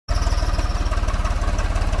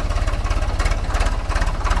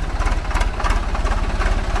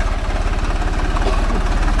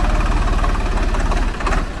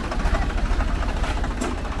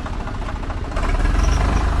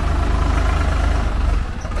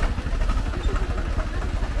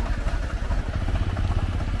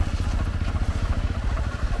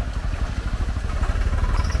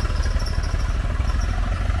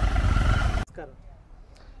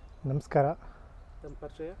ನಮಸ್ಕಾರ. ನಮ್ಮ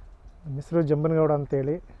ಪರಿಚಯ? ನಮ್ಮ ಹೆಸರು ಜಂಬನಗೌಡ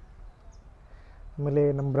ಅಂತೇಳಿ. ಆಮೇಲೆ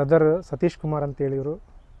ನಮ್ಮ ಬ್ರದರ್ ಸತೀಶ್ ಕುಮಾರ್ ಅಂತೇಳಿ ಇವರು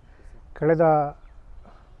ಕಳೆದ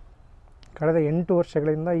 8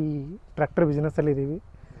 ವರ್ಷಗಳಿಂದ ಈ ಟ್ರ್ಯಾಕ್ಟರ್ ಬಿಸ್ನೆಸ್ಸಲ್ಲಿದ್ದೀವಿ.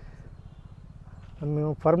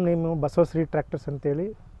 ನಮ್ಮ ಫರ್ಮ್ ನೇಮು ಬಸವಶ್ರೀ ಟ್ರ್ಯಾಕ್ಟರ್ಸ್ ಅಂತೇಳಿ.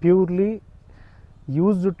 Purely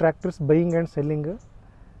used tractors buying and selling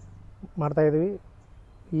ಮಾಡ್ತಾಯಿದ್ದೀವಿ.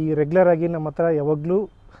 ಈ ರೆಗ್ಯುಲರಾಗಿ ನಮ್ಮ ಹತ್ರ ಯಾವಾಗಲೂ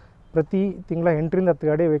ಪ್ರತಿ ತಿಂಗಳ 8ರಿಂದ 10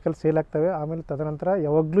 ಗಾಡಿ ವೆಹಿಕಲ್ ಸೇಲ್ ಆಗ್ತವೆ. ಆಮೇಲೆ ತದನಂತರ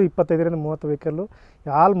ಯಾವಾಗಲೂ 25ರಿಂದ 30 ವೆಹಿಕಲ್ಲು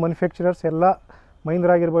ಆಲ್ ಮ್ಯಾನುಫ್ಯಾಕ್ಚರರ್ಸ್ ಎಲ್ಲ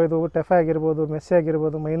ಮಹೀಂದ್ರ ಆಗಿರ್ಬೋದು, ಟೆಫೆ ಆಗಿರ್ಬೋದು, ಮೆಸ್ಸಿ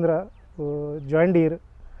ಆಗಿರ್ಬೋದು, ಮಹೀಂದ್ರ, ಡೀರ್,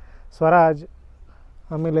 ಸ್ವರಾಜ್,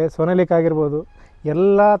 ಆಮೇಲೆ sonalika ಆಗಿರ್ಬೋದು,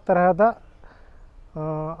 ಎಲ್ಲ ತರಹದ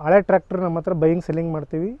ಹಳೆ ಟ್ರ್ಯಾಕ್ಟರ್ ನಮ್ಮ ಹತ್ರ ಬೈಯಿಂಗ್ ಸೆಲ್ಲಿಂಗ್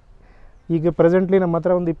ಮಾಡ್ತೀವಿ. ಈಗ ಪ್ರೆಸೆಂಟ್ಲಿ ನಮ್ಮ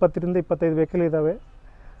ಹತ್ರ ಒಂದು 20ರಿಂದ 25 ವೆಹಿಕಲ್ ಇದ್ದಾವೆ.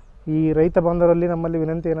 ಈ ರೈತ ಬಾಂಧವರಲ್ಲಿ ನಮ್ಮಲ್ಲಿ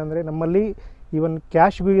ವಿನಂತಿ ಏನಂದರೆ, ನಮ್ಮಲ್ಲಿ ಈವನ್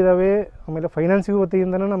ಕ್ಯಾಶ್ಗೂ ಇದ್ದಾವೆ, ಆಮೇಲೆ ಫೈನಾನ್ಸಿಗೂ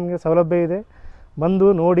ವತಿಯಿಂದನೂ ನಮಗೆ ಸೌಲಭ್ಯ ಇದೆ. ಬಂದು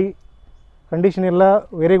ನೋಡಿ, ಕಂಡೀಷನ್ ಎಲ್ಲ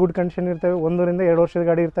ವೆರಿ ಗುಡ್ ಕಂಡೀಷನ್ ಇರ್ತವೆ. 1ರಿಂದ 2 ವರ್ಷದ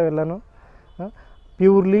ಗಾಡಿ ಇರ್ತವೆ ಎಲ್ಲನೂ.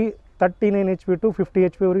 ಪ್ಯೂರ್ಲಿ 39 HP ಟು 50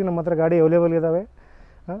 HP ವರೆಗೆ ನಮ್ಮ ಹತ್ರ ಗಾಡಿ ಅವೈಲೇಬಲ್ ಇದ್ದಾವೆ.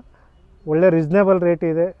 ಒಳ್ಳೆ ರೀಸ್ನೇಬಲ್ ರೇಟ್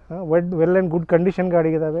ಇದೆ. ವೆಲ್ ಆ್ಯಂಡ್ ಗುಡ್ ಕಂಡೀಷನ್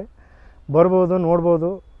ಗಾಡಿ ಇದ್ದಾವೆ. ಬರ್ಬೋದು,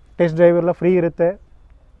 ನೋಡ್ಬೋದು. ಟೆಸ್ಟ್ ಡ್ರೈವ್ ಎಲ್ಲ ಫ್ರೀ ಇರುತ್ತೆ.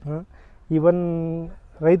 Even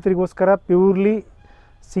ರೈತರಿಗೋಸ್ಕರ purely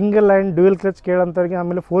single and dual clutch ಕೇಳೋಂಥವ್ರಿಗೆ,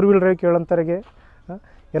 ಆಮೇಲೆ 4 ವೀಲ್ ಡ್ರೈವ್ ಕೇಳೋಂಥವ್ರಿಗೆ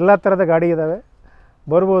ಎಲ್ಲ ಥರದ ಗಾಡಿ ಇದ್ದಾವೆ.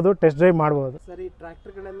 ಬರ್ಬೋದು, ಟೆಸ್ಟ್ ಡ್ರೈವ್ ಮಾಡ್ಬೋದು. ಸರ್, ಈ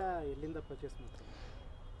ಟ್ರ್ಯಾಕ್ಟರ್ಗಳೆಲ್ಲ ಎಲ್ಲಿಂದ ಪರ್ಚೇಸ್ ಮಾಡ್ತಾರೆ?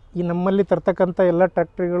 ಈ ನಮ್ಮಲ್ಲಿ ತರ್ತಕ್ಕಂಥ ಎಲ್ಲ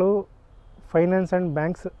ಟ್ರ್ಯಾಕ್ಟ್ರಿಗಳು ಫೈನಾನ್ಸ್ ಆ್ಯಂಡ್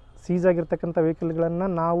ಬ್ಯಾಂಕ್ಸ್ ಸೀಸ್ ಆಗಿರ್ತಕ್ಕಂಥ ವೆಹಿಕಲ್ಗಳನ್ನು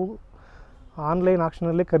ನಾವು ಆನ್ಲೈನ್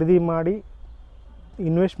ಆಕ್ಷನಲ್ಲಿ ಖರೀದಿ ಮಾಡಿ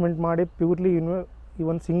ಇನ್ವೆಸ್ಟ್ಮೆಂಟ್ ಮಾಡಿ ಪ್ಯೂರ್ಲಿ ಈ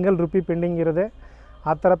ಒಂದು ಸಿಂಗಲ್ ರುಪಿ ಪೆಂಡಿಂಗ್ ಇರೋದೆ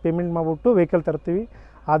ಆ ಥರ ಪೇಮೆಂಟ್ ಮಾಡಿಬಿಟ್ಟು ವೆಹಿಕಲ್ ತರ್ತೀವಿ.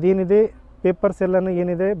 ಅದೇನಿದೆ ಪೇಪರ್ಸ್ ಎಲ್ಲನೂ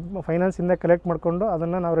ಏನಿದೆ ಫೈನಾನ್ಸಿಂದ ಕಲೆಕ್ಟ್ ಮಾಡಿಕೊಂಡು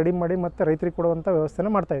ಅದನ್ನು ನಾವು ರೆಡಿ ಮಾಡಿ ಮತ್ತು ರೈತರಿಗೆ ಕೊಡುವಂಥ ವ್ಯವಸ್ಥೆನ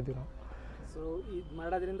ಮಾಡ್ತಾಯಿದ್ದೀವಿ ನಾವು. ಸೊ ಇದು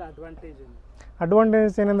ಮಾಡೋದ್ರಿಂದ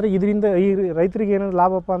ಅಡ್ವಾಂಟೇಜ್ ಏನಂದರೆ, ಇದರಿಂದ ಈ ರೈತರಿಗೆ ಏನಾದ್ರು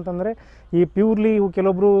ಲಾಭಪ್ಪ ಅಂತಂದರೆ, ಈ ಪ್ಯೂರ್ಲಿ ಇವು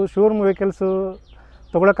ಕೆಲವೊಬ್ಬರು ಶೋರೂಮ್ ವೆಹಿಕಲ್ಸು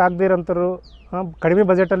ತೊಗೊಳಕ್ಕಾಗದೇ ಇರೋಂಥವ್ರು, ಕಡಿಮೆ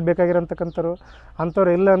ಬಜೆಟಲ್ಲಿ ಬೇಕಾಗಿರೋಂಥಕ್ಕಂಥವ್ರು,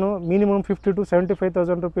 ಅಂಥವ್ರು ಎಲ್ಲನೂ ಮಿನಿಮಮ್ 50,000 to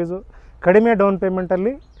 75,000 ರುಪೀಸು ಕಡಿಮೆ ಡೌನ್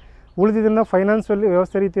ಪೇಮೆಂಟಲ್ಲಿ ಉಳಿದಿದ್ದನ್ನು ಫೈನಾನ್ಸಲ್ಲಿ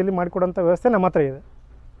ವ್ಯವಸ್ಥೆ ರೀತಿಯಲ್ಲಿ ಮಾಡಿಕೊಡೋಂಥ ವ್ಯವಸ್ಥೆ ನಮ್ಮ ಹತ್ರ ಇದೆ.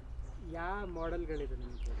 ಯಾವ ಮಾಡೆಲ್ಗಳಿದೆ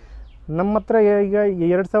ನಮ್ಮ ಹತ್ರ? ಈಗ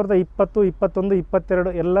 2020, 21, 22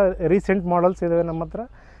 ಎಲ್ಲ ರೀಸೆಂಟ್ ಮಾಡಲ್ಸ್ ಇದ್ದಾವೆ ನಮ್ಮ ಹತ್ರ.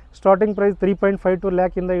 ಸ್ಟಾರ್ಟಿಂಗ್ ಪ್ರೈಸ್ 3.52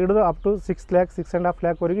 ಲ್ಯಾಕಿಂದ ಹಿಡಿದು ಅಪ್ ಟು 6 ಲ್ಯಾಕ್ 6.5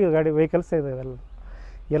 ಲ್ಯಾಕ್ವರೆಗೆ ಗಾಡಿ ವೆಹಿಕಲ್ಸ್ ಇದ್ದಾವೆ.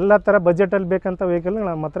 ಎಲ್ಲ ಥರ ಬಜೆಟಲ್ಲಿ ಬೇಕಂತ ವೆಹಿಕಲ್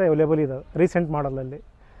ನಮ್ಮ ಹತ್ರ ಅವೈಲೇಬಲ್ ಇದ್ದಾವೆ ರೀಸೆಂಟ್ ಮಾಡಲಲ್ಲಿ.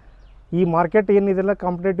 ಈ ಮಾರ್ಕೆಟ್ ಏನಿದೆಲ್ಲ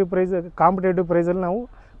ಕಾಂಪಿಟೇಟಿವ್ ಪ್ರೈಸಲ್ಲಿ ನಾವು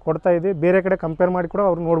ಕೊಡ್ತಾಯಿದ್ದೀವಿ. ಬೇರೆ ಕಡೆ ಕಂಪೇರ್ ಮಾಡಿ ಕೂಡ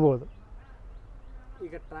ಅವ್ರು ನೋಡ್ಬೋದು.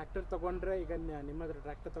 ಈಗ ಟ್ರ್ಯಾಕ್ಟರ್ ತೊಗೊಂಡ್ರೆ, ಈಗ ನಿಮ್ಮ ಹತ್ರ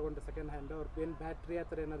ಟ್ರ್ಯಾಕ್ಟರ್ ತೊಗೊಂಡ್ರೆ ಸೆಕೆಂಡ್ ಹ್ಯಾಂಡ್, ಅವ್ರು ಏನು ಬ್ಯಾಟ್ರಿ ಆ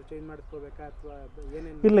ಥರ ಏನಾದ್ರು ಚೇಂಜ್ ಮಾಡ್ಕೋಬೇಕಾ ಅಥವಾ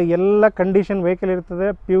ಏನೇನು? ಇಲ್ಲ, ಎಲ್ಲ ಕಂಡೀಷನ್ ವೆಹಿಕಲ್ ಇರ್ತದೆ.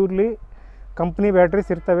 ಪ್ಯೂರ್ಲಿ ಕಂಪ್ನಿ ಬ್ಯಾಟ್ರೀಸ್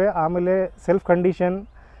ಇರ್ತವೆ. ಆಮೇಲೆ self condition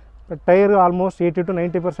tyre almost 80 to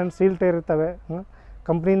 90% seal tyre ಇರ್ತವೆ.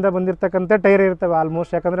 ಕಂಪ್ನಿಯಿಂದ ಬಂದಿರತಕ್ಕಂಥ ಟೈರ್ ಇರ್ತವೆ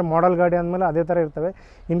ಆಲ್ಮೋಸ್ಟ್. ಯಾಕಂದರೆ ಮಾಡಲ್ ಗಾಡಿ ಅಂದಮೇಲೆ ಅದೇ ಥರ ಇರ್ತವೆ.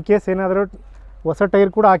 ಇನ್ ಕೇಸ್ ಏನಾದರೂ ಹೊಸ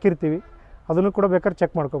ಟೈರ್ ಕೂಡ ಹಾಕಿರ್ತೀವಿ, ಅದನ್ನು ಕೂಡ ಬೇಕಾದ್ರೆ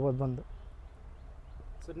ಚೆಕ್ ಮಾಡ್ಕೋಬೋದು ಬಂದು.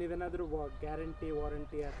 ಸೊ ನೀವೇನಾದರೂ ಗ್ಯಾರಂಟಿ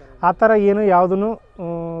ವಾರಂಟಿ ಆ ಥರ ಏನು ಯಾವುದೂ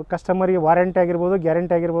ಕಸ್ಟಮರಿಗೆ ವಾರಂಟಿ ಆಗಿರ್ಬೋದು,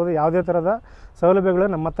 ಗ್ಯಾರಂಟಿ ಆಗಿರ್ಬೋದು, ಯಾವುದೇ ಥರದ ಸೌಲಭ್ಯಗಳು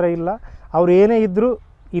ನಮ್ಮ ಹತ್ರ ಇಲ್ಲ. ಅವ್ರು ಏನೇ ಇದ್ದರೂ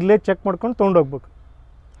ಇಲ್ಲೇ ಚೆಕ್ ಮಾಡ್ಕೊಂಡು ತೊಗೊಂಡೋಗ್ಬೇಕು.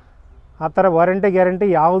 ಆ ಥರ ವಾರಂಟಿ ಗ್ಯಾರಂಟಿ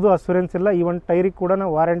ಯಾವುದೂ ಅಶ್ಯೂರೆನ್ಸ್ ಇಲ್ಲ. ಈವನ್ ಟೈರಿಗೆ ಕೂಡ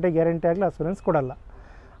ನಾವು ವಾರಂಟಿ ಗ್ಯಾರಂಟಿ ಆಗಲಿ ಅಶ್ಯೂರೆನ್ಸ್ ಕೊಡಲ್ಲ.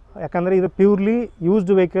 ಯಾಕಂದರೆ ಇದು ಪ್ಯೂರ್ಲಿ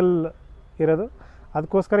ಯೂಸ್ಡ್ ವೆಹಿಕಲ್ ಇರೋದು.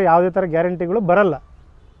 ಅದಕ್ಕೋಸ್ಕರ ಯಾವುದೇ ಥರ ಗ್ಯಾರಂಟಿಗಳು ಬರಲ್ಲ.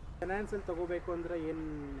 ಫೈನಾನ್ಸಲ್ಲಿ ತೊಗೋಬೇಕು ಅಂದರೆ ಏನು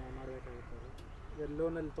ಮಾಡಬೇಕಾಗುತ್ತೆ?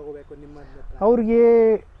 ಲೋನಲ್ಲಿ ತೊಗೋಬೇಕು ನಿಮ್ಮ? ಅವ್ರಿಗೆ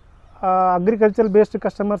ಅಗ್ರಿಕಲ್ಚರ್ ಬೇಸ್ಡ್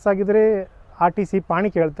ಕಸ್ಟಮರ್ಸ್ ಆಗಿದ್ದರೆ RTC ಪಾಣಿ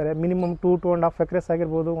ಕೇಳ್ತಾರೆ. ಮಿನಿಮಮ್ 2.5 ಎಕರೆಸ್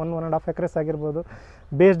ಆಗಿರ್ಬೋದು, 1.5 ಎಕರೆಸ್ ಆಗಿರ್ಬೋದು.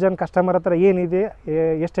 ಬೇಸ್ಡ್ ಆನ್ ಕಸ್ಟಮರ್ ಹತ್ರ ಏನಿದೆ,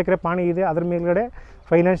 ಎಷ್ಟು ಎಕರೆ ಪಾಣಿ ಇದೆ, ಅದ್ರ ಮೇಲ್ಗಡೆ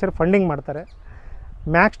ಫೈನಾನ್ಷಿಯಲ್ ಫಂಡಿಂಗ್ ಮಾಡ್ತಾರೆ.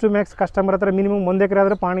 ಮ್ಯಾಕ್ಸ್ ಟು ಮ್ಯಾಕ್ಸ್ ಕಸ್ಟಮರ್ ಹತ್ರ ಮಿನಿಮಮ್ 1 ಎಕರೆ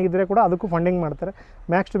ಆದರೆ ಪಾಣಿ ಇದ್ದರೆ ಕೂಡ ಅದಕ್ಕೂ ಫಂಡಿಂಗ್ ಮಾಡ್ತಾರೆ.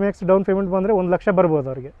 Max to Max down payment ಬಂದರೆ 1 ಲಕ್ಷ ಬರ್ಬೋದು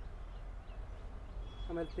ಅವ್ರಿಗೆ.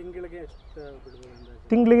 ಆಮೇಲೆ ತಿಂಗಳಿಗೆ ಎಷ್ಟು ಬಿಡ್ಬೋದು?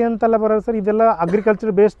 ತಿಂಗಳಿಗೆ ಅಂತೆಲ್ಲ ಬರೋದು ಸರ್, ಇದೆಲ್ಲ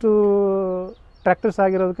ಅಗ್ರಿಕಲ್ಚರ್ ಬೇಸ್ಡು ಟ್ರ್ಯಾಕ್ಟರ್ಸ್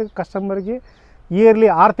ಆಗಿರೋದಕ್ಕೆ ಕಸ್ಟಮರ್ಗೆ ಇಯರ್ಲಿ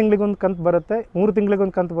 6 ತಿಂಗಳಿಗೊಂದು ಕಂತು ಬರುತ್ತೆ, 3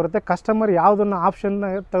 ತಿಂಗಳಿಗೊಂದು ಕಂತು ಬರುತ್ತೆ. ಕಸ್ಟಮರ್ ಯಾವುದನ್ನು ಆಪ್ಷನ್ನ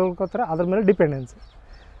ತಗೊಳ್ಕೋತಾರೆ ಅದ್ರ ಮೇಲೆ ಡಿಪೆಂಡೆನ್ಸಿ.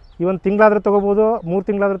 ಇವನ್ ತಿಂಗಳಾದರೂ ತೊಗೋಬೋದು, 3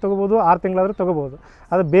 ತಿಂಗಳಾದರೂ ತೊಗೋಬೋದು, 6 ತಿಂಗಳಾದರೂ ತೊಗೋಬೋದು.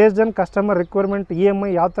 ಅದು based on customer requirement, EMI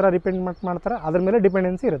ಯಾವ ಥರ ರಿಪೇಂಟ್ ಮಾಡ್ತಾರೆ ಅದ್ರ ಮೇಲೆ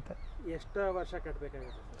ಡಿಪೆಂಡೆನ್ಸಿ ಇರುತ್ತೆ. ಎಷ್ಟು ವರ್ಷ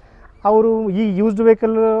ಕಟ್ಟಬೇಕಾಗುತ್ತೆ? ಅವರು ಈ ಯೂಸ್ಡ್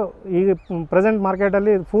ವೆಹಿಕಲ್ ಈಗ ಪ್ರೆಸೆಂಟ್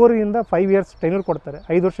ಮಾರ್ಕೆಟಲ್ಲಿ 4ರಿಂದ 5 ಇಯರ್ಸ್ ಟೆನ್ಯೂರ್ ಕೊಡ್ತಾರೆ,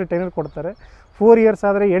 5 ವರ್ಷ ಟೆನ್ಯೂರ್ ಕೊಡ್ತಾರೆ. 4 ಇಯರ್ಸ್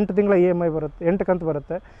ಆದರೆ 8 ತಿಂಗಳ EMI ಬರುತ್ತೆ, 8 ಕಂತು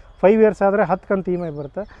ಬರುತ್ತೆ. 5 ಇಯರ್ಸ್ ಆದರೆ 10 ಕಂತು EMI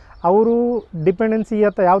ಬರುತ್ತೆ. ಅವರು ಡಿಪೆಂಡೆನ್ಸಿ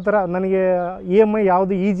ಯಾವ ಥರ ನನಗೆ EMI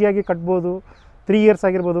ಯಾವುದು ಈಸಿಯಾಗಿ ಕಟ್ಬೋದು, 3 ಇಯರ್ಸ್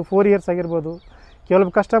ಆಗಿರ್ಬೋದು, 4 ಇಯರ್ಸ್ ಆಗಿರ್ಬೋದು,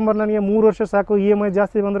 ಕೆಲವು ಕಸ್ಟಮರ್ ನನಗೆ 3 ವರ್ಷ ಸಾಕು EMI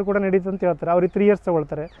ಜಾಸ್ತಿ ಬಂದರೂ ಕೂಡ ನಡೀತು ಅಂತ ಹೇಳ್ತಾರೆ, ಅವ್ರಿಗೆ 3 ಇಯರ್ಸ್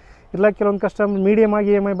ತೊಗೊಳ್ತಾರೆ. ಇಲ್ಲ ಕೆಲವೊಂದು ಕಸ್ಟಮರ್ ಮೀಡಿಯಮ್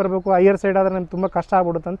ಆಗಿ EMI ಬರಬೇಕು, ಹೈಯರ್ ಸೈಡ್ ಆದರೆ ನನಗೆ ತುಂಬ ಕಷ್ಟ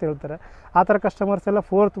ಆಗ್ಬಿಡುತ್ತೆ ಅಂತ ಹೇಳ್ತಾರೆ. ಆ ಥರ ಕಸ್ಟಮರ್ಸ್ ಎಲ್ಲ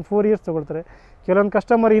 4 ಇಯರ್ಸ್ ತೊಗೊಳ್ತಾರೆ. ಕೆಲವೊಂದು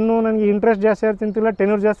ಕಸ್ಟಮರ್ ಇನ್ನೂ ನನಗೆ ಇಂಟ್ರೆಸ್ಟ್ ಜಾಸ್ತಿ ಆಗ್ತಿಂತಿಲ್ಲ,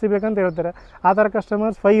 ಟೆನ್ಯೂರ್ ಜಾಸ್ತಿ ಬೇಕಂತ ಹೇಳ್ತಾರೆ. ಆ ಥರ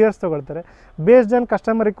ಕಸ್ಟಮರ್ಸ್ 5 ಇಯರ್ಸ್ ತೊಗೊಳ್ತಾರೆ. ಬೇಸ್ಡ್ ಆನ್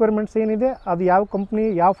ಕಸ್ಟಮರ್ ರಿಕ್ವೈರ್ಮೆಂಟ್ಸ್ ಏನಿದೆ ಅದು ಯಾವ ಕಂಪ್ನಿ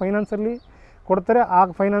ಯಾವ ಫೈನಾನ್ಸಲ್ಲಿ ಕೊಡ್ತಾರೆ ಆ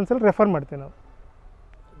ಫೈನಾನ್ಸಲ್ಲಿ ರೆಫರ್ ಮಾಡ್ತೀವಿ ನಾವು.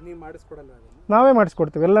 ನೀವು ಮಾಡಿಸ್ಕೊಡಲ್ಲ? ನಾವೇ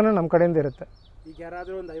ಮಾಡಿಸ್ಕೊಡ್ತೀವಿ, ಎಲ್ಲನೂ ನಮ್ಮ ಕಡೆಯಿಂದ ಇರುತ್ತೆ. ಈಗ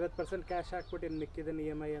ಯಾರಾದರೂ ಒಂದು 50% ಕ್ಯಾಶ್ ಹಾಕ್ಬಿಟ್ಟು ಇನ್ನು ಮಿಕ್ಕಿದ್ದನ್ನು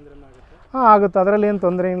EMI ಅಂದ್ರೆ ಆಗುತ್ತೆ? ಹಾಂ ಆಗುತ್ತೆ, ಅದರಲ್ಲಿ ಏನು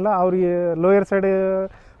ತೊಂದರೆ ಇಲ್ಲ. ಅವ್ರಿಗೆ ಲೋಯರ್ ಸೈಡ್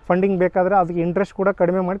ಫಂಡಿಂಗ್ ಬೇಕಾದರೆ ಅದಕ್ಕೆ ಇಂಟ್ರೆಸ್ಟ್ ಕೂಡ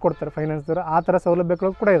ಕಡಿಮೆ ಮಾಡಿ ಕೊಡ್ತಾರೆ ಫೈನಾನ್ಸ್ದವರು. ಆ ಥರ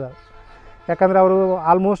ಸೌಲಭ್ಯಗಳು ಕೂಡ ಇದ್ದಾವೆ. ಯಾಕಂದರೆ ಅವರು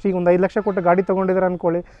ಆಲ್ಮೋಸ್ಟ್ ಈಗ ಒಂದು 5 ಲಕ್ಷ ಕೊಟ್ಟು ಗಾಡಿ ತೊಗೊಂಡಿದ್ದಾರೆ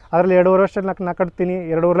ಅಂದ್ಕೊಳ್ಳಿ, ಅದರಲ್ಲಿ 2.5 ವರ್ಷ ನಾನು ಕಟ್ತೀನಿ,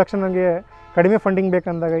 2.5 ಲಕ್ಷ ನನಗೆ ಕಡಿಮೆ ಫಂಡಿಂಗ್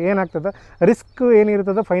ಬೇಕಂದಾಗ ಏನಾಗ್ತದೆ, ರಿಸ್ಕ್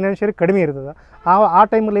ಏನಿರ್ತದೆ ಫೈನಾನ್ಷಿಯರ್ ಕಡಿಮೆ ಇರ್ತದೆ. ಆ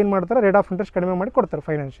ಟೈಮಲ್ಲಿ ಏನು ಮಾಡ್ತಾರೆ, ರೇಟ್ ಆಫ್ ಇಂಟ್ರೆಸ್ಟ್ ಕಡಿಮೆ ಮಾಡಿ ಕೊಡ್ತಾರೆ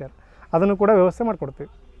ಫೈನಾನ್ಷಿಯರ್. ಅದನ್ನು ಕೂಡ ವ್ಯವಸ್ಥೆ ಮಾಡಿಕೊಡ್ತೀವಿ.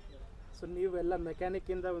 ಸೊ ನೀವೆಲ್ಲ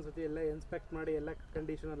ಮೆಕ್ಯಾನಿಕ್ಕಿಂದ ಒಂದು ಸತಿ ಎಲ್ಲ ಇನ್ಸ್ಪೆಕ್ಟ್ ಮಾಡಿ ಎಲ್ಲ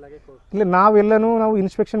ಕಂಡೀಷನಲ್ಲಾಗೆ ಕೊಡ್ತೀವಿ? ಇಲ್ಲ, ನಾವು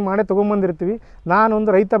ಇನ್ಸ್ಪೆಕ್ಷನ್ ಮಾಡೇ ತೊಗೊಂಬಂದಿರ್ತೀವಿ.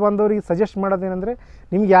 ನಾನೊಂದು ರೈತ ಬಾಂಧವರಿಗೆ ಸಜೆಸ್ಟ್ ಮಾಡೋದೇನೆಂದರೆ,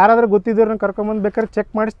 ನಿಮ್ಗೆ ಯಾರಾದರೂ ಗೊತ್ತಿದ್ದವ್ರನ್ನ ಕರ್ಕೊಂಬಂದು ಬೇಕಾದ್ರೆ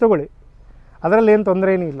ಚೆಕ್ ಮಾಡಿಸಿ ತೊಗೊಳ್ಳಿ, ಅದರಲ್ಲಿ ಏನು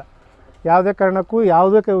ತೊಂದರೆ ಏನೂ ಇಲ್ಲ. ಯಾವುದೇ ಕಾರಣಕ್ಕೂ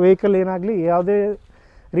ಯಾವುದೇ ವೆಹಿಕಲ್ ಏನಾಗಲಿ ಯಾವುದೇ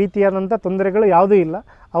ರೀತಿಯಾದಂಥ ತೊಂದರೆಗಳು ಯಾವುದೂ ಇಲ್ಲ.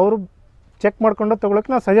 ಅವರು ಚೆಕ್ ಮಾಡ್ಕೊಂಡು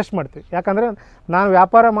ತೊಗೊಳಕ್ಕೆ ನಾವು ಸಜೆಸ್ಟ್ ಮಾಡ್ತೀವಿ. ಯಾಕಂದರೆ ನಾನು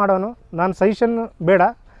ವ್ಯಾಪಾರ ಮಾಡೋನು, ನಾನು ಸಜೆಷನ್ ಬೇಡ,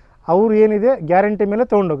 ಅವ್ರು ಏನಿದೆ ಗ್ಯಾರಂಟಿ ಮೇಲೆ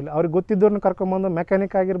ತೊಗೊಂಡೋಗಲಿ. ಅವ್ರಿಗೆ ಗೊತ್ತಿದ್ದವ್ರನ್ನ ಕರ್ಕೊಂಬಂದು,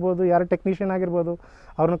 ಮೆಕ್ಯಾನಿಕ್ ಆಗಿರ್ಬೋದು, ಯಾರು ಟೆಕ್ನಿಷಿಯನ್ ಆಗಿರ್ಬೋದು,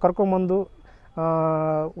 ಅವ್ರನ್ನ ಕರ್ಕೊಂಬಂದು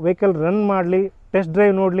ವೆಹಿಕಲ್ ರನ್ ಮಾಡಲಿ, ಟೆಸ್ಟ್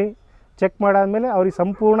ಡ್ರೈವ್ ನೋಡಲಿ, ಚೆಕ್ ಮಾಡಾದಮೇಲೆ ಅವ್ರಿಗೆ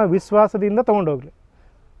ಸಂಪೂರ್ಣ ವಿಶ್ವಾಸದಿಂದ ತೊಗೊಂಡೋಗಲಿ.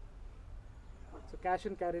 ಕ್ಯಾಶ್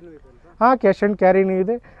ಆ್ಯಂಡ್ ಕ್ಯಾರಿನೂ ಇದೆ? ಹಾಂ, ಕ್ಯಾಶ್ ಆ್ಯಂಡ್ ಕ್ಯಾರಿನೂ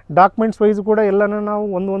ಇದೆ. ಡಾಕ್ಯುಮೆಂಟ್ಸ್ ವೈಸ್ ಕೂಡ ಎಲ್ಲನೂ ನಾವು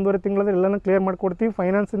 1-1.5 ತಿಂಗಳಲ್ಲಿ ಎಲ್ಲನೂ ಕ್ಲಿಯರ್ ಮಾಡಿಕೊಡ್ತೀವಿ.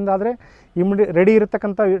 ಫೈನಾನ್ಸಿಂದ ಆದರೆ ರೆಡಿ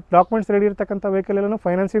ಇರತಕ್ಕಂಥ ಡಾಕ್ಯುಮೆಂಟ್ಸ್ ರೆಡಿ ಇರತಕ್ಕಂಥ ವೆಹಿಕಲ್ ಎಲ್ಲನೂ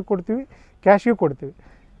ಫೈನಾನ್ಸಿಗೆ ಕೊಡ್ತೀವಿ, ಕ್ಯಾಶಿಗೂ ಕೊಡ್ತೀವಿ.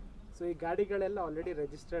 ಸೊ ಈ ಗಾಡಿಗಳೆಲ್ಲ ಆಲ್ರೆಡಿ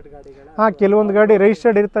ರಿಜಿಸ್ಟರ್ಡ್ ಗಾಡಿಗಳ? ಹಾಂ, ಕೆಲವೊಂದು ಗಾಡಿ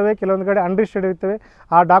ರಿಜಿಸ್ಟರ್ಡ್ ಇರ್ತವೆ, ಕೆಲವೊಂದು ಗಾಡಿ ಅನ್ರಿಜಿಸ್ಟರ್ಡ್ ಇರ್ತವೆ.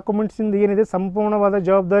 ಆ ಡಾಕ್ಯುಮೆಂಟ್ಸಿಂದ ಏನಿದೆ ಸಂಪೂರ್ಣವಾದ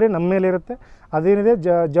ಜವಾಬ್ದಾರಿ ನಮ್ಮ ಮೇಲೆ ಇರುತ್ತೆ. ಅದೇನಿದೆ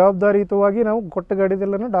ಜವಾಬ್ದಾರಿಯುತವಾಗಿ ನಾವು ಕೊಟ್ಟ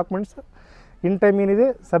ಗಾಡಿದೆಲ್ಲನೂ ಡಾಕ್ಯುಮೆಂಟ್ಸ್ ಇನ್ ಟೈಮ್ ಏನಿದೆ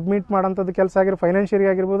ಸಬ್ಮಿಟ್ ಮಾಡೋಂಥದ್ದು ಕೆಲಸ ಆಗಿರೋ ಫೈನಾನ್ಷಿಯರಿಗೆ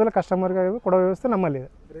ಆಗಿರ್ಬೋದಲ್ಲ, ಕಸ್ಟಮರ್ಗೆ ಆಗಿರ್ಬೋದು, ಕೊಡೋ ವ್ಯವಸ್ಥೆ ನಮ್ಮಲ್ಲಿದೆ.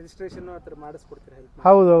 ರಿಜಿಸ್ಟ್ರೇಷನ್ ಆ ಥರ ಮಾಡಿಸ್ಕೊಡ್ತೀರಾ?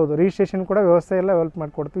 ಹೌದು, ರಿಜಿಸ್ಟ್ರೇಷನ್ ಕೂಡ ವ್ಯವಸ್ಥೆ ಎಲ್ಲ ಹೆಲ್ಪ್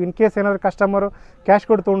ಮಾಡಿಕೊಡ್ತೀವಿ. ಇನ್ ಕೇಸ್ ಏನಾದರೂ ಕಸ್ಟಮರು ಕ್ಯಾಶ್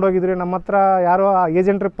ಕೊಟ್ಟು ತೊಗೊಂಡೋಗಿದ್ರಿ, ನಮ್ಮ ಹತ್ರ ಯಾರೋ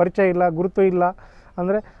ಏಜೆಂಟ್ರಿಗೆ ಪರಿಚಯ ಇಲ್ಲ, ಗುರುತು ಇಲ್ಲ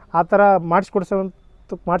ಅಂದರೆ ಆ ಥರ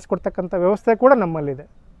ಮಾಡಿಸ್ಕೊಡ್ತಕ್ಕಂಥ ವ್ಯವಸ್ಥೆ ಕೂಡ ನಮ್ಮಲ್ಲಿದೆ.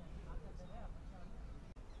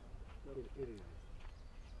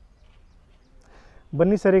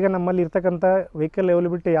 ಬನ್ನಿ ಸರ್, ಈಗ ನಮ್ಮಲ್ಲಿ ಇರ್ತಕ್ಕಂಥ ವೆಹಿಕಲ್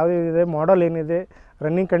ಅವೈಲಬಿಲಿಟಿ ಯಾವುದಿದೆ, ಮಾಡಲ್ ಏನಿದೆ,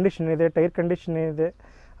 ರನ್ನಿಂಗ್ ಕಂಡೀಷನ್ ಇದೆ, ಟೈರ್ ಕಂಡೀಷನ್ ಏನಿದೆ,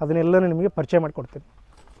 ಅದನ್ನೆಲ್ಲನೂ ನಿಮಗೆ ಪರಿಚಯ ಮಾಡಿಕೊಡ್ತೀನಿ.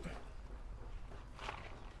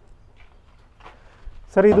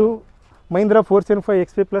 ಸರ್, ಇದು Mahindra 475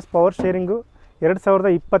 XP plus power sharing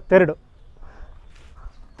 2022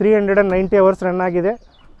 390 hours run ಆಗಿದೆ.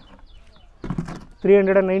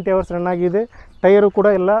 390 ಅವರ್ಸ್ ರನ್ ಆಗಿದೆ. ಟೈರು ಕೂಡ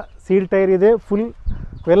ಎಲ್ಲ ಸೀಲ್ ಟೈರ್ ಇದೆ, full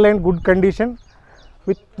well and good condition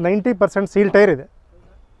with 90% seal tyre ಇದೆ.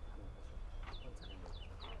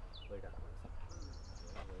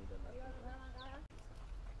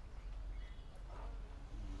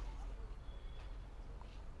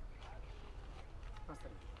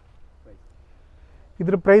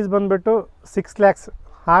 ಇದ್ರ ಪ್ರೈಸ್ ಬಂದುಬಿಟ್ಟು 6 ಲ್ಯಾಕ್ಸ್,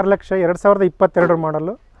 6 ಲಕ್ಷ 2022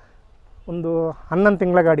 ಮಾಡಲು, ಒಂದು 11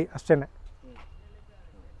 ತಿಂಗಳ ಗಾಡಿ ಅಷ್ಟೇ.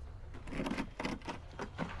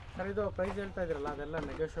 ಇದು ಪ್ರೈಸ್ ಹೇಳ್ತಾ ಇದ್ರಲ್ಲ, ಅದೆಲ್ಲ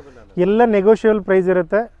ನೆಗೋಷಿಯಬಲ್ ಅಲ್ಲ? ಎಲ್ಲ ನೆಗೋಷಿಯಬಲ್ ಪ್ರೈಸ್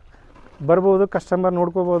ಇರುತ್ತೆ, ಬರ್ಬೋದು, ಕಸ್ಟಮರ್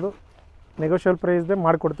ನೋಡ್ಕೋಬೋದು. ನೆಗೋಷಿಯಬಲ್ ಪ್ರೈಸ್ದೇ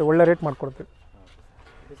ಮಾಡಿಕೊಡ್ತೀವಿ, ಒಳ್ಳೆ ರೇಟ್ ಮಾಡಿಕೊಡ್ತೀವಿ.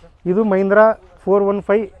 ಇದು ಮಹೀಂದ್ರ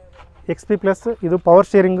 415 XP ಪ್ಲಸ್, ಇದು ಪವರ್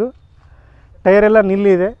ಶೇರಿಂಗು, ಟೈರೆಲ್ಲ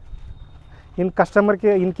ನಿಲ್ಲಿದೆ.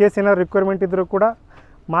 ಕಸ್ಟಮರ್ಗೆ ಇನ್ ಕೇಸ್ ಏನಾದ್ರು ರಿಕ್ವೈರ್ಮೆಂಟ್ ಇದ್ದರೂ ಕೂಡ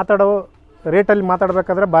ಮಾತಾಡೋ ರೇಟಲ್ಲಿ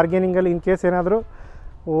ಮಾತಾಡಬೇಕಾದ್ರೆ ಬಾರ್ಗೇನಿಂಗಲ್ಲಿ ಇನ್ ಕೇಸ್ ಏನಾದರೂ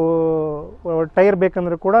ಟೈರ್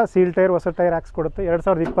ಬೇಕಂದ್ರೂ ಕೂಡ ಸೀಲ್ ಟೈರ್, ಹೊಸ ಟೈರ್ ಹಾಕ್ಸ್ಕೊಡುತ್ತೆ.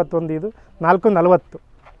 2021 ಇದು 440.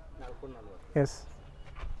 ಎಸ್,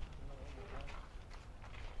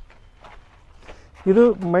 ಇದು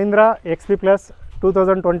ಮಹೀಂದ್ರ XP ಪ್ಲಸ್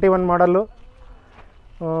 2021 ಮಾಡಲು,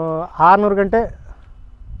 600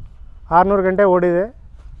 ಗಂಟೆ ಓಡಿದೆ.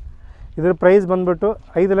 ಇದ್ರ ಪ್ರೈಸ್ ಬಂದ್ಬಿಟ್ಟು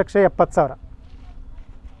 5,70,000.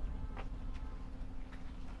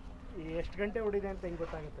 ಎಷ್ಟು ಗಂಟೆ ಓಡಿದೆ ಅಂತ ಹೆಂಗೆ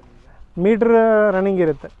ಗೊತ್ತಾಗುತ್ತೆ ನಿಮಗೆ? ಮೀಟ್ರ್ ರನ್ನಿಂಗ್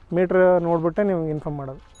ಇರುತ್ತೆ, ಮೀಟ್ರ್ ನೋಡಿಬಿಟ್ಟೆ ನಿಮ್ಗೆ ಇನ್ಫಾರ್ಮ್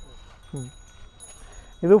ಮಾಡೋದು.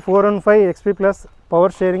 ಇದು 415 XP plus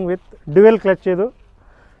power sharing with dual clutch. ಇದು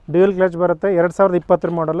ಡ್ಯುಯಲ್ ಕ್ಲಚ್ ಬರುತ್ತೆ,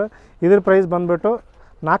 2020 ಮಾಡಲು. ಇದ್ರ ಪ್ರೈಸ್ ಬಂದುಬಿಟ್ಟು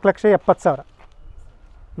 4,70,000.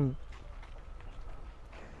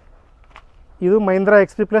 ಇದು ಮಹೀಂದ್ರ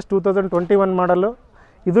XP ಪ್ಲಸ್ 2021 ಮಾಡಲು.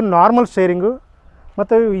 ಇದು ನಾರ್ಮಲ್ ಶೇರಿಂಗು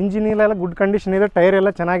ಮತ್ತು ಇಂಜಿನೆಲ್ಲ ಗುಡ್ ಕಂಡೀಷನ್ ಇದೆ, ಟೈರ್ ಎಲ್ಲ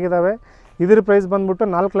ಚೆನ್ನಾಗಿದ್ದಾವೆ. ಇದ್ರ ಪ್ರೈಸ್ ಬಂದ್ಬಿಟ್ಟು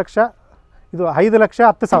 4 ಲಕ್ಷ, ಇದು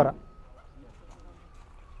 5,10,000.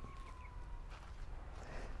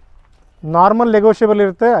 ನಾರ್ಮಲ್ ನೆಗೋಷಿಯಬಲ್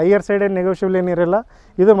ಇರುತ್ತೆ, ಹೈಯರ್ ಸೈಡ್ ಏನು ನೆಗೋಷಿಯಬಲ್ ಏನಿರಲ್ಲ.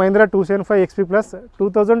 ಇದು ಮಹೀಂದ್ರ 275 XP ಪ್ಲಸ್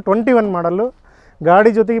 2021 ಮಾಡಲು.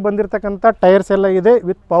 ಗಾಡಿ ಜೊತೆಗೆ ಬಂದಿರತಕ್ಕಂಥ ಟೈರ್ಸ್ ಎಲ್ಲ ಇದೆ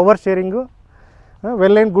with power sharing,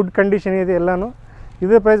 well and good condition ಇದೆ ಎಲ್ಲನೂ.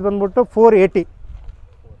 ಇದರ ಪ್ರೈಸ್ ಬಂದ್ಬಿಟ್ಟು 480.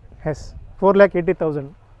 ಎಸ್ 4,80,000.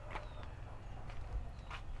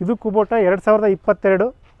 ಇದು ಕುಬೋಟ 2022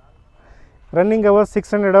 ರನ್ನಿಂಗ್ ಅವರ್ಸ್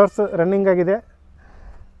 600 ಅವರ್ಸ್ ರನ್ನಿಂಗ್ ಆಗಿದೆ.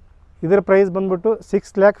 ಇದರ ಪ್ರೈಸ್ ಬಂದ್ಬಿಟ್ಟು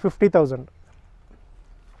 6,50,000.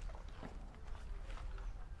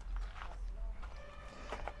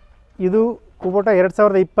 ಇದು ಕುಬೋಟ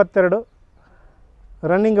 2022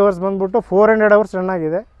 ರನ್ನಿಂಗ್ ಅವರ್ಸ್ ಬಂದ್ಬಿಟ್ಟು 400 ಅವರ್ಸ್ ರನ್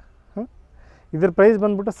ಆಗಿದೆ. ಇದ್ರ ಪ್ರೈಸ್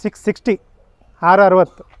ಬಂದ್ಬಿಟ್ಟು 660,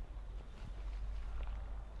 660.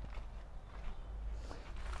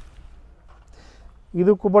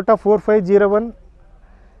 ಇದು ಕುಬೋಟ 4501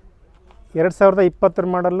 2020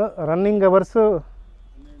 ಮಾಡಲು ರನ್ನಿಂಗ್ ಅವರ್ಸು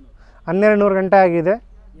 1200 ಗಂಟೆ ಆಗಿದೆ.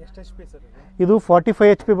 ಎಷ್ಟು HP ಸರ್ ಇದು 45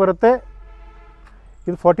 HP ಬರುತ್ತೆ.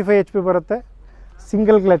 ಇದು 45 HP ಬರುತ್ತೆ.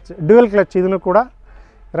 Single clutch, dual clutch. ಇದನ್ನು ಕೂಡ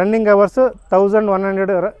ರನ್ನಿಂಗ್ ಅವರ್ಸು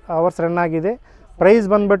 1100 ಅವರ್ಸ್ ರನ್ ಆಗಿದೆ. ಪ್ರೈಸ್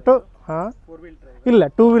ಬಂದ್ಬಿಟ್ಟು ಇಲ್ಲ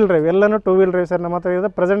 2 ವೀಲ್ ಡ್ರೈವ್, ಎಲ್ಲನೂ 2 ವೀಲ್ ಡ್ರೈವ್ ಸರ್ ನಮ್ಮ ಹತ್ರ ಇದೆ.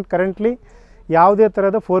 ಕರೆಂಟ್ಲಿ ಯಾವುದೇ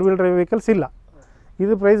ಥರದ 4 ವೀಲ್ ಡ್ರೈವ್ ವೆಹಿಕಲ್ಸ್ ಇಲ್ಲ.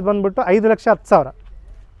 ಇದು ಪ್ರೈಸ್ ಬಂದ್ಬಿಟ್ಟು 5,10,000.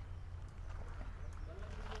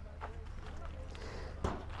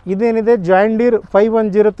 ಇದೇನಿದೆ ಜಾಯಿಂಡೀರ್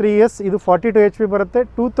 5103S. ಇದು 42 HP ಬರುತ್ತೆ.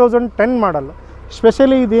 2010 ಮಾಡಲು.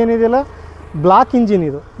 Specially ಇದೇನಿದೆಯಲ್ಲ block engine.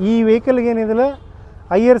 ಇದು ಈ ವೆಹಿಕಲ್ಗೆ ಏನಿದೆಯಲ್ಲ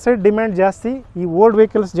ಹೈಯರ್ ಸೈಡ್ ಡಿಮ್ಯಾಂಡ್ ಜಾಸ್ತಿ. ಈ old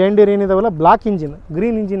vehicles ಜಾಯಿಂಡೀರ್ ಏನಿದಾವಲ್ಲ block engine,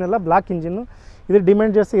 green engine ಅಲ್ಲ ಬ್ಲಾಕ್ ಇಂಜಿನ್ನು, ಇದು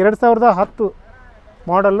ಡಿಮ್ಯಾಂಡ್ ಜಾಸ್ತಿ. 2010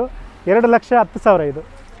 ಮಾಡಲು 2,10,000. ಇದು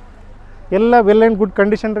ಎಲ್ಲ ವೆಲ್ ಆ್ಯಂಡ್ ಗುಡ್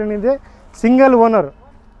ಕಂಡೀಷನ್ ಏನಿದೆ. Single owner.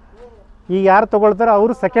 ಈಗ ಯಾರು ತೊಗೊಳ್ತಾರೆ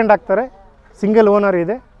ಅವರು ಸೆಕೆಂಡ್ ಆಗ್ತಾರೆ. ಸಿಂಗಲ್ ಓನರ್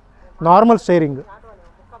ಇದೆ. Normal sharing.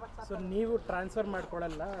 ಸೊ ನೀವು ಟ್ರಾನ್ಸ್ಫರ್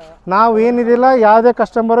ಮಾಡ್ಕೊಳ್ಳಲ್ಲ? ನಾವು ಏನಿದಿಲ್ಲ, ಯಾವುದೇ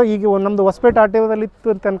ಕಸ್ಟಮರು ಈಗ ನಮ್ಮದು ಹೊಸಪೇಟೆ RTOದಲ್ಲಿ ಇತ್ತು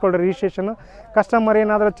ಅಂತ ಅಂದ್ಕೊಳ್ಳಿ ರಿಜಿಸ್ಟ್ರೇಷನು. ಕಸ್ಟಮರ್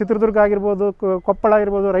ಏನಾದರೂ ಚಿತ್ರದುರ್ಗ ಆಗಿರ್ಬೋದು, ಕೊಪ್ಪಳ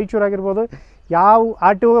ಆಗಿರ್ಬೋದು, ರಾಯಚೂರು ಆಗಿರ್ಬೋದು, ಯಾವ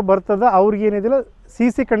RTO ಬರ್ತದೆ ಅವ್ರಿಗೇನಿದಿಲ್ಲ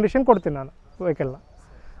CC ಕಂಡೀಷನ್ ಕೊಡ್ತೀನಿ ನಾನು ವೆಹಿಕಲ್ನ.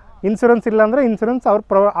 ಇನ್ಸೂರೆನ್ಸ್ ಇಲ್ಲ ಅಂದರೆ ಇನ್ಸೂರೆನ್ಸ್ ಅವ್ರು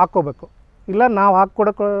ಹಾಕ್ಕೋಬೇಕು, ಇಲ್ಲ ನಾವು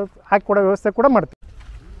ಹಾಕ್ಕೊಡೋ ವ್ಯವಸ್ಥೆ ಕೂಡ ಮಾಡ್ತೀವಿ.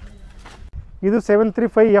 ಇದು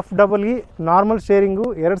 735FEE normal sharing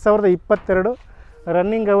 2022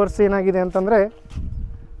 running hours ಏನಾಗಿದೆ ಅಂತಂದರೆ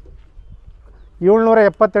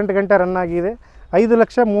 778 ಗಂಟೆ ರನ್ ಆಗಿದೆ.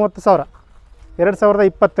 5,30,000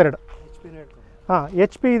 2022. ಹಾಂ,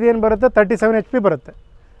 HP ಇದೇನು ಬರುತ್ತೆ 37 HP ಬರುತ್ತೆ.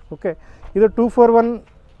 ಓಕೆ, ಇದು 241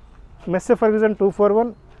 ಮೆಸ್ಸೆ ಫರ್ಗ್ಯೂಸನ್ 241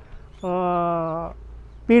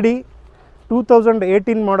 PD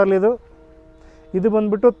 2018 ಮಾಡಲ್. ಇದು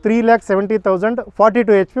ಬಂದ್ಬಿಟ್ಟು 3,70,000,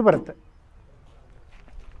 42 HP ಬರುತ್ತೆ.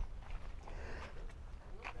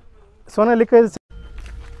 sonalika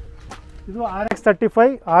ಇದು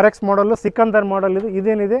RX35 RX ಮಾಡಲು ಸಿಕಂದರ್ ಮಾಡಲ್.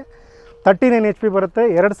 ಇದೇನಿದೆ 39 HP ಬರುತ್ತೆ.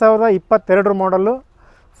 2022 ಮಾಡಲು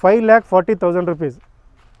 5,40,000 rupees.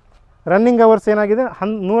 ರನ್ನಿಂಗ್ ಅವರ್ಸ್ ಏನಾಗಿದೆ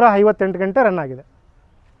 158 ಗಂಟೆ ರನ್ ಆಗಿದೆ.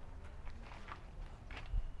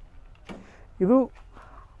 ಇದು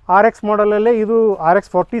RX ಮಾಡಲಲ್ಲೇ. ಇದು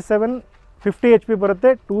RX47 50 HP ಬರುತ್ತೆ.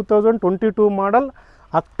 2022 ಮಾಡಲ್.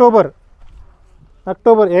 October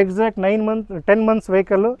exact 10 months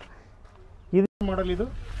vehicle. ಇದು ಮಾಡಲ್. ಇದು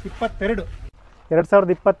 2022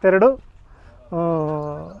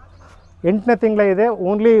 8ನೇ ತಿಂಗಳ ಇದೆ.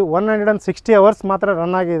 ಓನ್ಲಿ 160 ಅವರ್ಸ್ ಮಾತ್ರ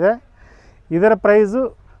ರನ್ ಆಗಿದೆ. ಇದರ ಪ್ರೈಸು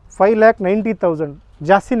 5,90,000.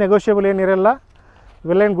 ಜಾಸ್ತಿ ನೆಗೋಷಿಯಬಲ್ ಏನಿರಲ್ಲ.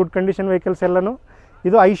 Well and good condition vehicles ಎಲ್ಲನೂ.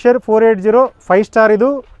 ಇದು eicher 480 5 ಸ್ಟಾರ್. ಇದು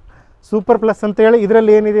ಸೂಪರ್ ಪ್ಲಸ್ ಅಂತೇಳಿ.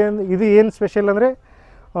 ಇದರಲ್ಲಿ ಏನಿದೆ ಇದು ಏನು ಸ್ಪೆಷಲ್ ಅಂದರೆ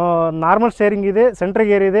ನಾರ್ಮಲ್ ಶೇರಿಂಗ್ ಇದೆ, ಸೆಂಟ್ರ್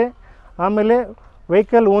ಗೇರ್ ಇದೆ. ಆಮೇಲೆ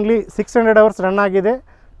ವೆಹಿಕಲ್ ಓನ್ಲಿ 600 ಅವರ್ಸ್ ರನ್ ಆಗಿದೆ.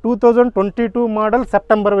 2022 ಮಾಡಲ್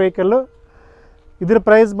ಸೆಪ್ಟೆಂಬರ್ ವೆಹಿಕಲ್ಲು. ಇದ್ರ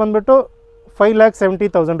ಪ್ರೈಸ್ ಬಂದ್ಬಿಟ್ಟು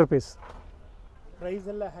 5,70,000 rupees. ಪ್ರೈಸ್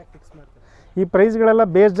ಎಲ್ಲ ಹ್ಯಾಕ್ ಫಿಕ್ಸ್ ಮಾಡ್ತಾರೆ? ಈ ಪ್ರೈಸ್ಗಳೆಲ್ಲ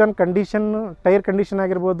based on condition, tyre condition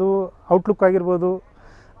ಆಗಿರ್ಬೋದು, ಔಟ್ಲುಕ್ ಆಗಿರ್ಬೋದು,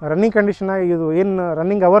 ರನ್ನಿಂಗ್ ಕಂಡೀಷನ್ ಇದು ಏನು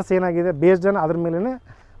ರನ್ನಿಂಗ್ ಅವರ್ಸ್ ಏನಾಗಿದೆ ಬೇಸ್ಡ್ ಆನ್ ಅದ್ರ ಮೇಲೆ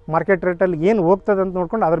ಮಾರ್ಕೆಟ್ ರೇಟಲ್ಲಿ ಏನು ಹೋಗ್ತದೆ ಅಂತ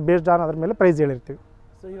ನೋಡ್ಕೊಂಡು ಅದ್ರ ಬೇಸ್ಡ್ ಆನ್ ಅದ್ರ ಮೇಲೆ ಪ್ರೈಸ್ ಹೇಳಿರ್ತೀವಿ.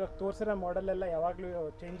 ಸೊ ಇವಾಗ ತೋರಿಸಿರೋ ಮಾಡೆಲೆಲ್ಲ ಯಾವಾಗಲೂ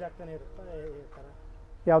ಚೇಂಜ್ ಆಗ್ತಾನೆ ಇರುತ್ತೆ?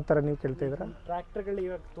 ಯಾವ ಥರ ನೀವು ಕೇಳ್ತಾ ಇದ್ದೀರಾ? ಟ್ರ್ಯಾಕ್ಟರ್ಗಳು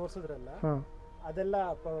ಇವಾಗ ತೋರಿಸಿದ್ರಲ್ಲ ಅದೆಲ್ಲ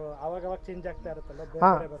ಅವಾಗ ಚೇಂಜ್ ಆಗ್ತಾ ಇರುತ್ತಲ್ಲ?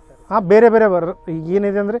 ಹಾಂ, ಬೇರೆ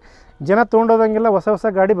ಏನಿದೆ ಅಂದರೆ ಜನ ತೊಗೊಂಡೋದಂಗೆಲ್ಲ ಹೊಸ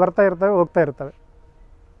ಗಾಡಿ ಬರ್ತಾ ಇರ್ತವೆ, ಹೋಗ್ತಾ ಇರ್ತವೆ.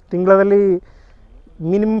 ತಿಂಗಳಲ್ಲಿ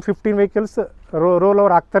ಮಿನಿಮಮ್ 15 ವೆಹಿಕಲ್ಸ್ ರೋಲ್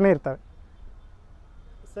ಓವರ್ ಆಗ್ತಾನೆ ಇರ್ತವೆ.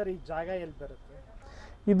 ಸರ್, ಈ ಜಾಗ ಎಲ್ಲಿ ಬರುತ್ತೆ?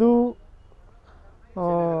 ಇದು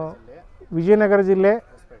ವಿಜಯನಗರ ಜಿಲ್ಲೆ,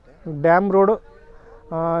 ಡ್ಯಾಮ್ ರೋಡ್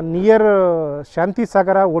ನಿಯರ್ ಶಾಂತಿ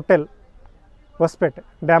ಸಾಗರ hotel, Hosapete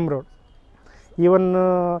dam road. Even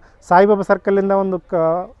Saibaba ಸರ್ಕಲಿಂದ ಒಂದು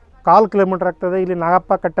 1/4 ಕಿಲೋಮೀಟ್ರ್ ಆಗ್ತದೆ. ಇಲ್ಲಿ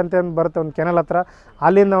ನಾಗಪ್ಪ ಕಟ್ಟಂತೆ ಒಂದು ಬರುತ್ತೆ, ಒಂದು ಕೆನಲ್ ಹತ್ರ,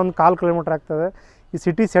 ಅಲ್ಲಿಂದ ಒಂದು 1/4 ಕಿಲೋಮೀಟ್ರ್ ಆಗ್ತದೆ. ಈ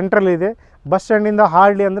ಸಿಟಿ ಸೆಂಟ್ರಲ್ ಇದೆ. ಬಸ್ ಸ್ಟ್ಯಾಂಡಿಂದ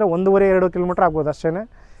ಹಾರ್ಡ್ಲಿ ಅಂದರೆ 1.5-2 ಕಿಲೋಮೀಟ್ರ್ ಆಗ್ಬೋದು ಅಷ್ಟೇ.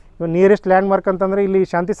 ಇವಾಗ ನಿಯರೆಸ್ಟ್ ಲ್ಯಾಂಡ್ ಮಾರ್ಕ್ ಅಂತಂದರೆ ಇಲ್ಲಿ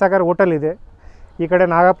ಶಾಂತಿ ಸಾಗರ್ ಹೋಟೆಲ್ ಇದೆ. ಈ ಕಡೆ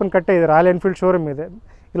ನಾಗಪ್ಪನ ಕಟ್ಟೆ ಇದೆ, ರಾಯಲ್ ಎನ್ಫೀಲ್ಡ್ ಶೋರೂಮ್ ಇದೆ.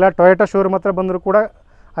 ಇಲ್ಲ ಟೊಯೋಟಾ ಶೋರೂಮ್ ಹತ್ರ ಬಂದರೂ ಕೂಡ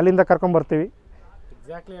ಅಲ್ಲಿಂದ ಕರ್ಕೊಂಬರ್ತೀವಿ.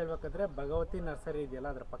 ಎಕ್ಸಾಕ್ಟ್ಲಿ ಹೇಳ್ಬೇಕಂದ್ರೆ ಭಗವತಿ ನರ್ಸರಿ ಇದೆಯಲ್ಲ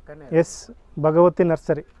ಅದ್ರ ಪಕ್ಕನೇ. S, Bhagavati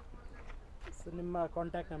nursery. ನಿಮ್ಮ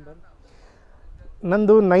ಕಾಂಟ್ಯಾಕ್ಟ್ ನಂಬರ್?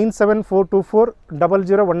 ನಂದು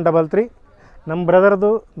 9742400133. ನಮ್ಮ ಬ್ರದರ್ದು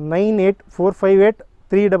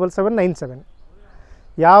 9845837797.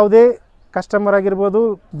 ಯಾವುದೇ ಕಸ್ಟಮರ್ ಆಗಿರ್ಬೋದು,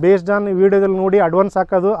 ಬೇಸ್ಡ್ ಆನ್ ವೀಡಿಯೋದಲ್ಲಿ ನೋಡಿ ಅಡ್ವಾನ್ಸ್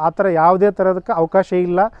ಹಾಕೋದು ಆ ಥರ ಯಾವುದೇ ಥರದಕ್ಕೆ ಅವಕಾಶ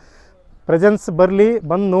ಇಲ್ಲ. ಪ್ರೆಸೆನ್ಸ್ ಬರಲಿ,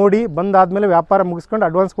 ಬಂದು ನೋಡಿ, ಬಂದಾದಮೇಲೆ ವ್ಯಾಪಾರ ಮುಗಿಸ್ಕೊಂಡು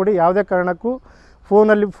ಅಡ್ವಾನ್ಸ್ ಕೊಡಿ. ಯಾವುದೇ ಕಾರಣಕ್ಕೂ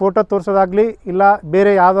ಫೋನಲ್ಲಿ ಫೋಟೋ ತೋರಿಸೋದಾಗಲಿ ಇಲ್ಲ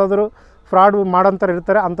ಬೇರೆ ಯಾವುದಾದ್ರೂ ಫ್ರಾಡ್ ಮಾಡೋಂಥವ್ರು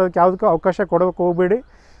ಇರ್ತಾರೆ, ಅಂಥದಕ್ಕೆ ಯಾವುದಕ್ಕೂ ಅವಕಾಶ ಕೊಡೋಕ್ಕೆ ಹೋಗಬೇಡಿ.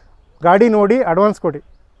 ಗಾಡಿ ನೋಡಿ ಅಡ್ವಾನ್ಸ್ ಕೊಡಿ.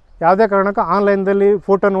 ಯಾವುದೇ ಕಾರಣಕ್ಕೂ ಆನ್ಲೈನ್ದಲ್ಲಿ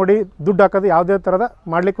ಫೋಟೋ ನೋಡಿ ದುಡ್ಡು ಹಾಕೋದು ಯಾವುದೇ ಥರದ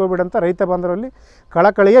ಮಾಡಲಿಕ್ಕೆ ಹೋಗ್ಬೇಡಿ ಅಂತ ರೈತ ಬಾಂಧವರಲ್ಲಿ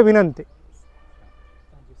ಕಳಕಳಿಯ ವಿನಂತಿ.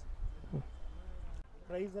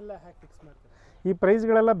 ಪ್ರೈಸ್ ಎಲ್ಲ ಹ್ಯಾಕ್ ಫಿಕ್ಸ್ ಮಾಡ್ತಾರೆ? ಈ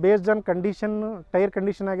ಪ್ರೈಸ್ಗಳೆಲ್ಲ based on condition, tyre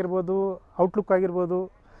condition ಆಗಿರ್ಬೋದು, ಔಟ್ಲುಕ್ ಆಗಿರ್ಬೋದು,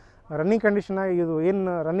 ರನ್ನಿಂಗ್ ಕಂಡೀಷನ್ ಇದು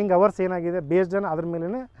ಏನು ರನ್ನಿಂಗ್ ಅವರ್ಸ್ ಏನಾಗಿದೆ ಬೇಸ್ಡ್ ಆನ್ ಅದ್ರ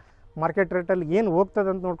ಮೇಲೇ ಮಾರ್ಕೆಟ್ ರೇಟಲ್ಲಿ ಏನು ಹೋಗ್ತದೆ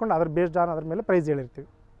ಅಂತ ನೋಡ್ಕೊಂಡು ಅದ್ರ ಬೇಸ್ಡ್ ಆನ್ ಅದ್ರ ಮೇಲೆ ಪ್ರೈಸ್ ಹೇಳಿರ್ತೀವಿ.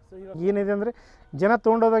 ಏನಿದೆ ಅಂದರೆ ಜನ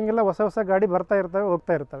ತೊಗೊಂಡೋದಂಗೆಲ್ಲ ಹೊಸ ಹೊಸ ಗಾಡಿ ಬರ್ತಾ ಇರ್ತವೆ,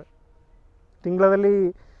 ಹೋಗ್ತಾ ಇರ್ತವೆ. ತಿಂಗಳಲ್ಲಿ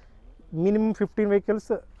ಮಿನಿಮಮ್ 15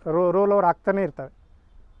 ವೆಹಿಕಲ್ಸ್ ರೋಲ್ ಓವರ್ ಆಗ್ತಾನೆ ಇರ್ತವೆ.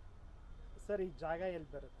 ಸರ್, ಈ ಜಾಗ ಎಲ್ಲಿ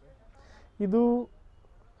ಬರುತ್ತೆ? ಇದು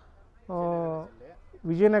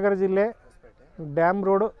ವಿಜಯನಗರ ಜಿಲ್ಲೆ, ಡ್ಯಾಮ್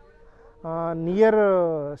ರೋಡ್, ನಿಯರ್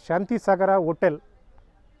ಶಾಂತಿ ಸಾಗರ hotel,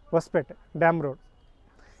 Hosapete, dam road.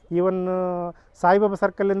 Even Saibaba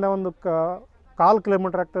ಸರ್ಕಲಿಂದ ಒಂದು 1/4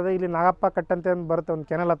 ಕಿಲೋಮೀಟ್ರ್ ಆಗ್ತದೆ. ಇಲ್ಲಿ ನಾಗಪ್ಪ ಕಟ್ಟಂತೆ ಒಂದು ಬರುತ್ತೆ, ಒಂದು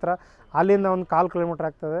ಕೆನಲ್ ಹತ್ರ, ಅಲ್ಲಿಂದ ಒಂದು 1/4 ಕಿಲೋಮೀಟ್ರ್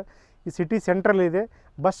ಆಗ್ತದೆ. ಈ ಸಿಟಿ ಸೆಂಟ್ರಲ್ ಇದೆ.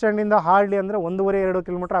 ಬಸ್ ಸ್ಟ್ಯಾಂಡಿಂದ ಹಾರ್ಡ್ಲಿ ಅಂದರೆ 1.5-2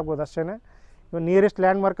 ಕಿಲೋಮೀಟ್ರ್ ಆಗ್ಬೋದು ಅಷ್ಟೇ. ಇವಾಗ ನಿಯರೆಸ್ಟ್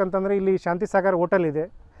ಲ್ಯಾಂಡ್ ಮಾರ್ಕ್ ಅಂತಂದರೆ ಇಲ್ಲಿ ಶಾಂತಿ ಸಾಗರ್ ಹೋಟೆಲ್ ಇದೆ,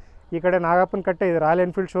 ಈ ಕಡೆ ನಾಗಪ್ಪನ ಕಟ್ಟೆ ಇದೆ, ರಾಯಲ್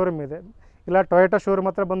ಎನ್ಫೀಲ್ಡ್ ಶೋರೂಮ್ ಇದೆ, ಇಲ್ಲ ಟೊಯೋಟಾ ಶೋರೂಮ್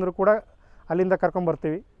ಹತ್ರ ಬಂದರೂ ಕೂಡ ಅಲ್ಲಿಂದ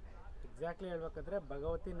ಕರ್ಕೊಂಬರ್ತೀವಿ. ಎಕ್ಸಾಕ್ಟ್ಲಿ ಹೇಳ್ಬೇಕಂದ್ರೆ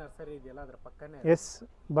ಭಗವತಿ ನರ್ಸರಿ ಇದೆಯಲ್ಲ ಅದ್ರ ಪಕ್ಕನೇ. S,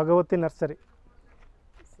 Bhagavati nursery.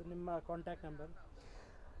 ನಿಮ್ಮ ಕಾಂಟ್ಯಾಕ್ಟ್ ನಂಬರ್?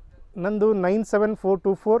 ನಂದು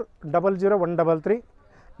 9742400133.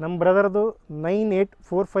 ನಮ್ಮ ಬ್ರದರ್ದು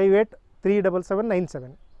 9845837797.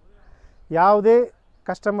 ಯಾವುದೇ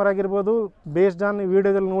ಕಸ್ಟಮರ್ ಆಗಿರ್ಬೋದು, ಬೇಸ್ಡ್ ಆನ್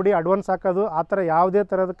ವೀಡಿಯೋದಲ್ಲಿ ನೋಡಿ ಅಡ್ವಾನ್ಸ್ ಹಾಕೋದು ಆ ಥರ ಯಾವುದೇ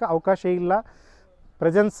ಥರದಕ್ಕೆ ಅವಕಾಶ ಇಲ್ಲ.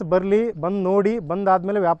 ಪ್ರೆಸೆನ್ಸ್ ಬರಲಿ, ಬಂದು ನೋಡಿ,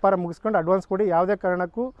 ಬಂದಾದಮೇಲೆ ವ್ಯಾಪಾರ ಮುಗಿಸ್ಕೊಂಡು ಅಡ್ವಾನ್ಸ್ ಕೊಡಿ. ಯಾವುದೇ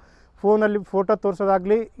ಕಾರಣಕ್ಕೂ ಫೋನಲ್ಲಿ ಫೋಟೋ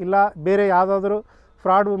ತೋರಿಸೋದಾಗಲಿ ಇಲ್ಲ ಬೇರೆ ಯಾವುದಾದ್ರೂ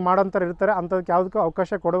ಫ್ರಾಡ್ ಮಾಡೋಂಥವ್ರು ಇರ್ತಾರೆ, ಅಂಥದಕ್ಕೆ ಯಾವುದಕ್ಕೂ ಅವಕಾಶ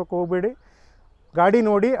ಕೊಡೋಕ್ಕೆ ಹೋಗಬೇಡಿ. ಗಾಡಿ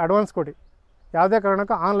ನೋಡಿ ಅಡ್ವಾನ್ಸ್ ಕೊಡಿ. ಯಾವುದೇ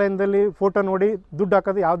ಕಾರಣಕ್ಕೂ ಆನ್ಲೈನ್ದಲ್ಲಿ ಫೋಟೋ ನೋಡಿ ದುಡ್ಡು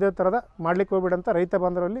ಹಾಕೋದು ಯಾವುದೇ ಥರದ ಮಾಡಲಿಕ್ಕೆ ಹೋಗ್ಬೇಡಿ ಅಂತ ರೈತ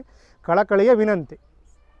ಬಾಂಧವರಲ್ಲಿ ಕಳಕಳಿಯ ವಿನಂತಿ.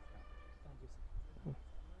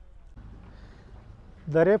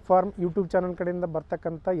 ದರೆ ಫಾರ್ಮ್ ಯೂಟ್ಯೂಬ್ ಚಾನಲ್ ಕಡೆಯಿಂದ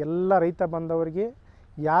ಬರ್ತಕ್ಕಂಥ ಎಲ್ಲ ರೈತ ಬಾಂಧವರಿಗೆ,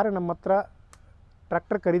 ಯಾರು ನಮ್ಮ ಹತ್ರ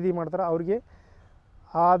ಟ್ರ್ಯಾಕ್ಟರ್ ಖರೀದಿ ಮಾಡ್ತಾರೋ ಅವ್ರಿಗೆ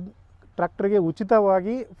ಆ ಟ್ರ್ಯಾಕ್ಟರ್ಗೆ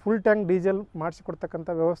ಉಚಿತವಾಗಿ ಫುಲ್ ಟ್ಯಾಂಕ್ ಡೀಸೆಲ್ ಮಾಡಿಸಿಕೊಡ್ತಕ್ಕಂಥ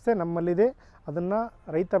ವ್ಯವಸ್ಥೆ ನಮ್ಮಲ್ಲಿದೆ. ಅದನ್ನು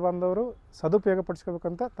ರೈತ ಬಾಂಧವರು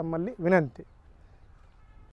ಸದುಪಯೋಗಪಡಿಸ್ಕೋಬೇಕಂತ ತಮ್ಮಲ್ಲಿ ವಿನಂತಿ.